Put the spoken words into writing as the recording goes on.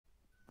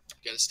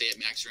Gotta stay at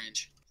max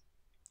range.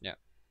 Yeah.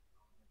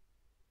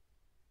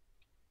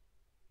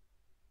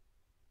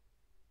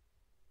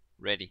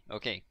 Ready.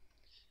 Okay.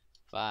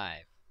 5,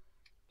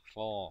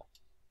 4,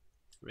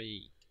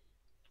 3,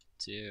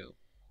 2,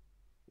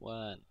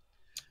 1.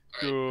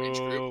 Alright, range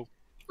group.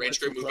 Range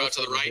group, move out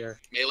to the right. Here.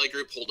 Melee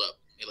group, hold up.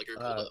 Melee group,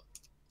 hold up.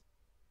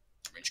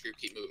 Range group,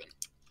 keep moving.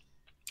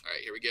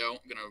 Alright, here we go.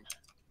 I'm gonna...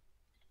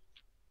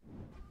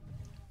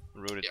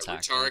 Root Yeah,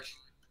 attack. root targ.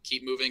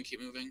 Keep moving,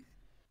 keep moving.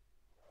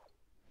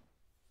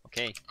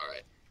 Okay.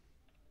 Alright.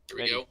 Here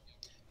we Ready. go.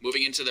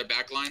 Moving into their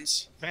back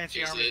lines. Fancy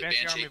Here's army, the fancy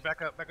Banshee. army,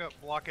 back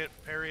up, block it,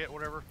 parry it,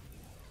 whatever.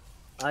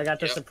 I got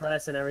the Yep.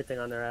 suppress and everything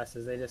on their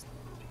asses. They just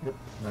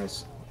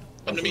Nice.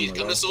 Come to me,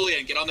 come to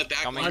Solian, get on the back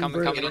Coming, line.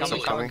 coming, Get coming, on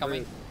coming, Solian.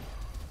 coming.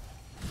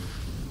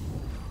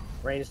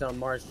 ranged on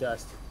Mars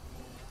just.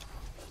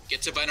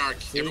 Get to Venarch.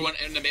 See? Everyone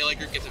in the melee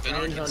group, get to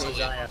Venarch Range and on Solian.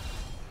 Uzziah.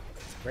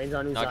 Range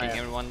on Knocking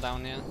Uzziah. everyone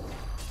down here.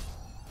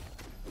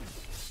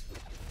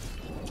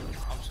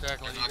 I'm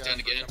stacking They're you knocked guys. down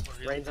again.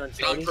 Range on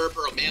Get on Chody.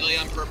 Purple, melee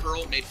on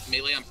Purple,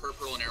 melee on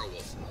Purple and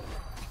Airwolf.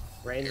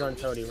 Range on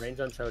Chody. Range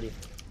on Chody.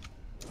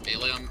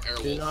 Melee on Do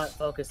Airwolf. not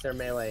focus their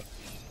melee.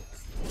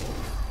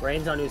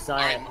 Range on Uzziah.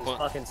 Alright, He's well-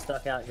 fucking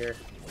stuck out here.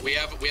 We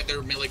have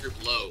their melee group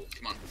low.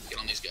 Come on, get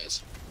on these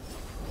guys.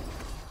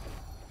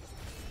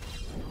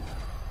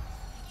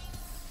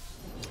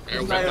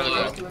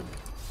 Airwolf low.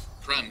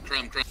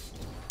 Crem.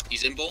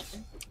 He's invul.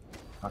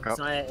 Knock up.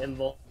 Uzziah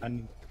invul.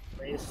 And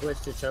Range switch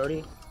to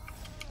Chody.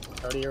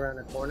 Chody around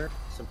the corner.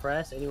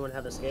 Suppress. Anyone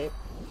have escape?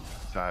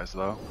 size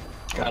low.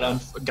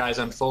 Guys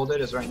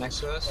unfolded is right next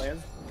to us.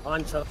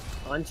 On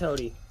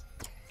Chody.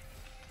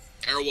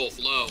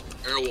 Airwolf low.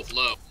 Airwolf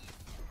low.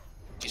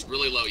 He's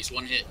really low. He's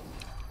one hit.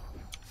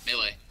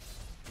 Melee.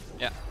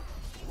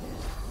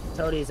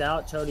 Chody's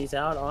out. Chody's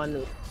out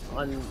on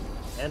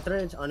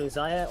Anthridge, on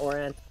Uzziah,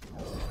 or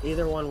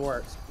either one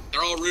works.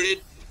 They're all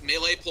rooted.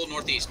 Melee pull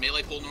northeast.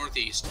 Melee pull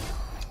northeast.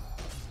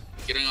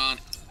 Getting on.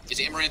 Is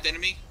Amaranth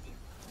enemy?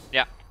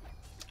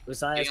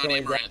 Uzziah's Getting on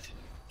going down. Amaranth.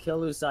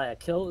 Kill Uzziah.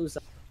 Kill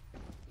Uzziah.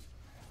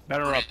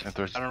 Better up.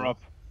 Better up.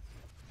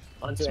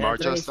 Onto Smart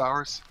Anthony. just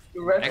ours.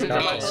 Next No,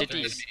 to enemy.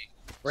 cities.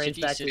 Range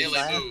back to Cities. Melee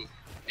Uzziah. move.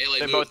 Melee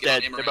They're move. both Get on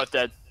dead. They're Amaranth. both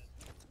dead.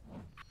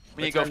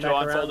 We need to go Let's turn Joe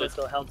back around. unfolded. Let's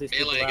go help these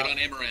people Melee, get out. on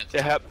Amaranth.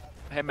 Yeah,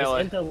 hey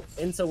melee. Is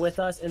Insa with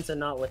us? Insa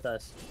not with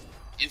us.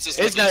 Insta Is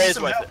with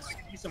Some us. help.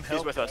 I need some He's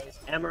help. with us.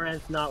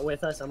 Amaranth not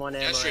with us. I'm on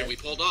That's true. We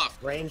Amaranth. pulled off.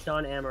 Ranged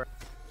on Amaranth.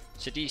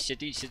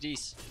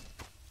 Cities.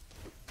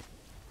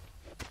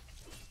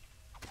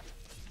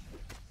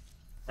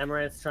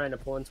 Amaranth's trying to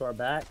pull into our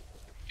back.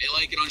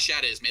 Melee, get on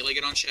Shadiz. Melee,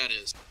 get on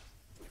Shadiz.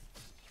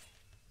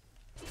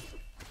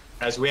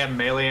 As we have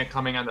melee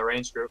coming on the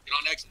range group. Get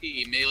on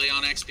XP. Melee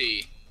on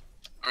XP.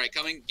 Alright,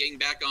 getting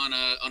back on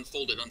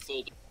Unfolded.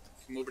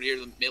 Come over here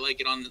to the melee,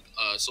 get on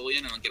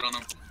Solian, and get on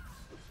him.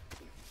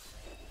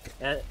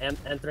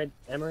 Anthrid,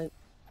 Amaranth.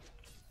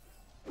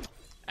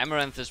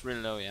 Amaranth is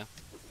really low, yeah.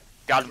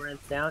 Got him.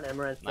 Amaranth down.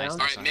 Amaranth Nice.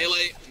 down. Alright,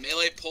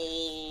 melee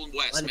pull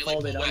west.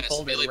 Unfolded, Melee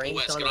pull west. unfolded, Melee pull ranged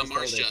west. on Get on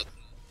Mars unfolded. just.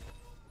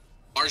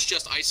 Mars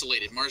just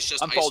isolated.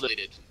 Unfolded.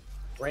 Isolated.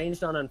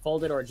 Ranged on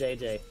Unfolded or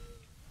JJ.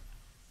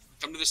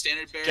 Come to the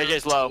standard bearer.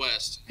 JJ's to low. the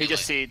west. He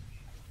just Melee. seed.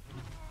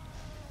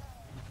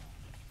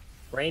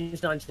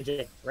 Ranged on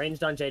JJ.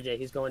 Ranged on JJ.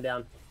 He's going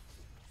down.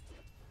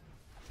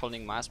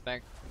 Pulling Mars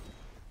back.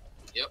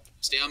 Yep.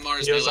 Stay on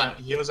Mars.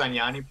 Heals on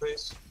Yanni,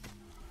 please.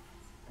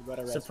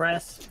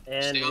 Suppress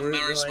and Stay on root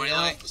Mars, going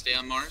Melee. out. Stay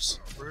on Mars.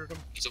 Root him.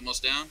 He's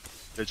almost down.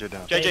 JJ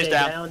down. JJ's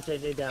down.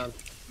 JJ down.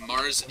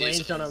 Mars is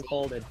Ranged on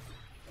Unfolded.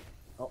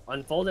 Oh,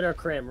 Unfolded or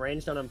Crim?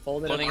 Ranged on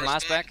Unfolded. Pulling Mars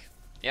Mars back. back.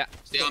 Yeah.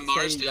 Stay on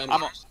Mars. Stay on I'm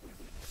Mars.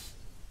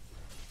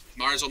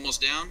 Mars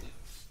almost down.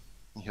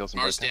 He heals him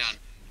Mars right down.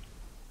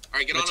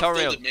 Alright, get on Material.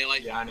 Unfolded, Melee.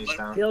 Yanni's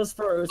down. Heals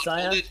for Uzziah.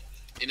 Unfolded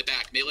in the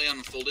back. Melee on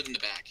Unfolded in the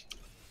back.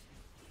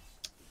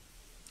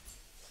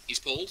 He's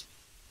pulled.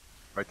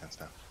 Right down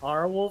down.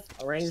 Arwolf.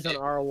 Ranged on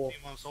Arwolf. Team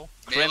on soul.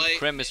 Melee.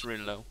 Crim is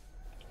really low.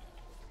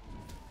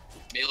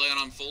 Melee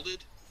on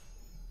Unfolded.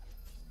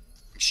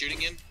 I'm shooting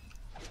him.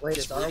 Wait,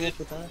 He's is Arwolf rooted.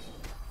 with us?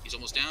 He's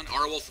almost down.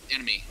 Arwolf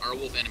enemy.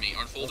 Arwolf enemy.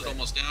 Unfolded Okay.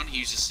 almost down. He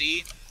uses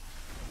C.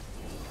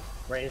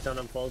 Ranged on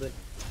Unfolded.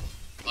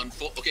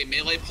 Okay,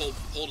 Melee pull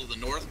to the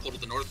north. Pull to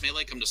the north,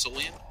 Melee. Come to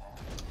Solian.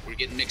 We're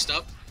getting mixed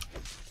up.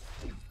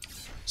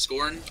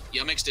 Scorn.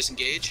 Yumx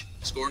disengage.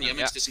 Scorn. Yumx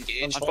Yeah.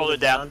 disengage. Unfolded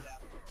down.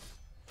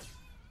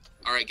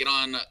 Alright, get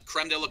on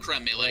Creme de la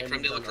Creme, Melee. Ranged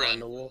Creme de la on Creme.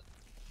 Arwolf.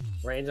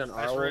 Range on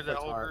Nice Arwolf raid. or That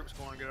whole Tar. group's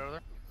going to get out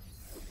of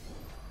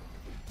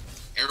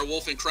there.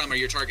 Airwolf and Creme are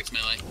your targets,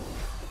 Melee.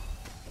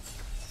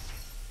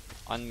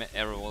 On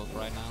Airwolf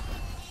right now.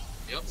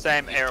 Yep.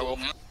 Same He's Airwolf.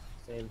 pulling out.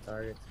 Same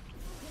target.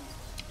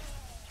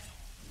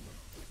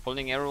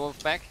 Pulling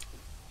Airwolf back.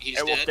 He's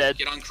Airwolf dead. dead.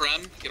 Get on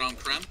Creme. Get on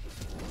Creme.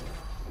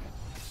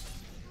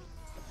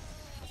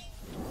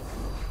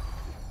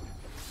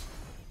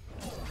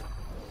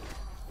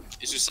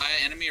 Is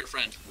Uzziah enemy or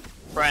friend?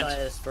 Friend.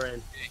 Uzziah's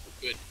friend. Okay,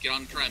 good. Get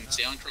on Creme.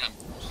 Stay on Creme.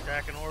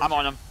 Stacking orders. I'm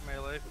on him.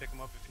 Melee. Pick him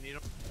up if you need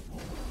him.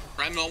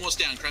 Creme almost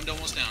down. Creme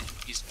almost down.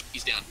 He's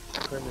down.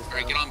 Grim is All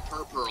right, down. get on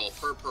per pearl.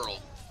 Per pearl.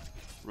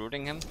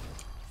 Rooting him.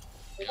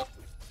 Yep.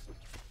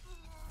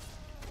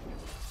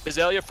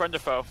 Azalea, friend or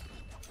foe?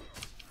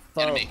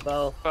 Foe, Enemy.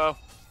 foe. Foe.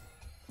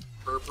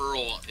 Per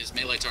pearl is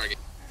melee target.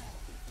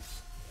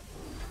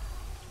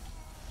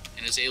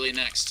 And Azalea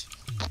next.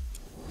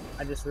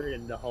 I just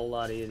rooted the whole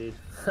lot of you, dude.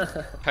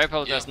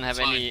 Purple Yeah, doesn't have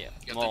it's fine. any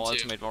Got more them too.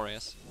 ultimate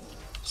warriors.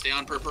 Stay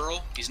on per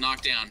pearl. He's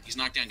knocked down. He's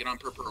knocked down. Get on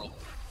per pearl.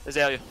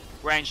 Azalea.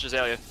 Ranged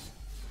Azalea.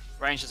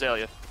 Ranged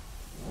Azalea.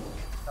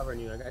 Covering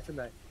you, I got your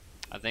back.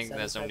 I think Seven,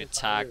 there's only 7,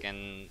 5, Tark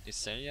and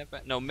Iseria,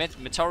 but no,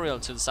 Meteorial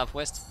to the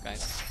southwest,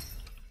 guys.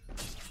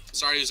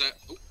 Sorry, Uzziah.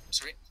 Oh,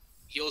 sorry.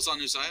 Heals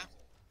on Uzziah.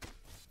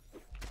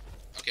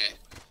 Okay.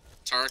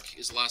 Tark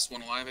is the last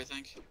one alive, I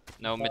think.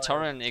 No,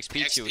 Meteorial and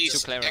XP two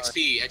players.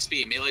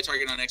 XP. Melee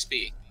target on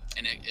XP.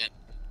 And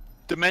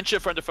Dementia,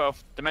 friend or foe?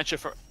 Dementia,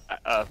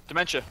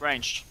 Dementia,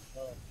 ranged.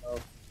 Oh,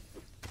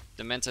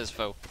 Dementa's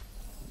foe.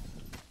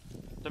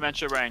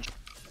 Dementia, ranged.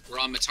 we're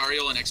on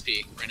Metarial and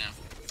XP right now.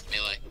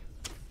 Melee.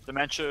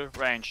 Dementia,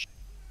 ranged.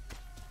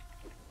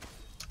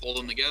 Hold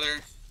them together.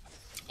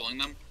 Pulling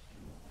them.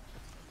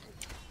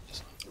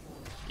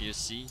 You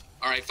see?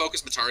 Alright,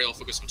 focus Metarial.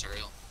 Focus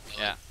Metarial. Melee.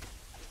 Yeah.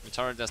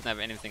 Meteorial doesn't have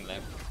anything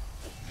left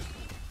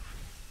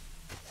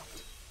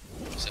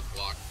Except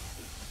block.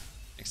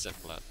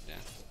 except blood. Yeah.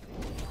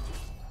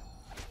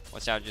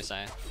 Watch out,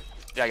 Josiah.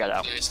 Yeah, I got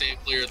out. Stay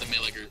clear of the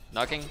melee group.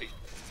 Knocking.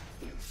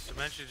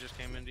 Dementia just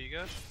came into you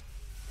guys.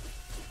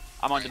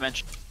 I'm on Right.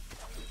 Dementia.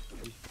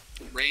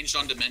 Ranged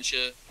on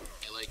Dementia.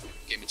 Melee.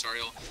 Okay,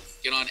 Metarial.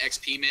 Get on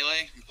XP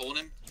melee. I'm pulling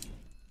him.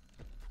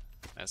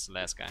 That's the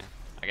last guy.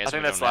 I guess I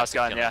think we that's the don't have last to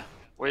guy, kill yeah. him.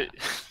 Wait.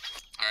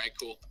 Alright,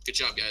 cool. Good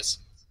job, guys.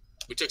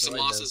 We took some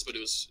Well done. losses, but it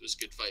was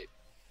a good fight.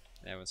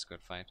 Yeah, it was a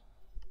good fight.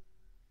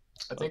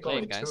 I think Well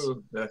only played, guys. two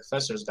of the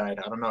professors died.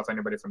 I don't know if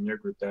anybody from your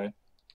group died.